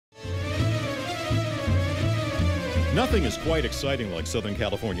Nothing is quite exciting like Southern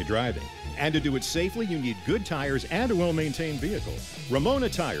California driving. And to do it safely, you need good tires and a well-maintained vehicle. Ramona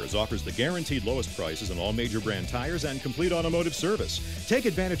Tires offers the guaranteed lowest prices on all major brand tires and complete automotive service. Take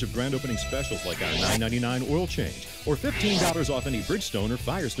advantage of grand opening specials like our $9.99 oil change or $15 off any Bridgestone or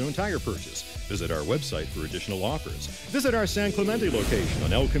Firestone tire purchase. Visit our website for additional offers. Visit our San Clemente location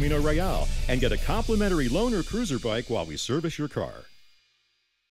on El Camino Real and get a complimentary loaner cruiser bike while we service your car.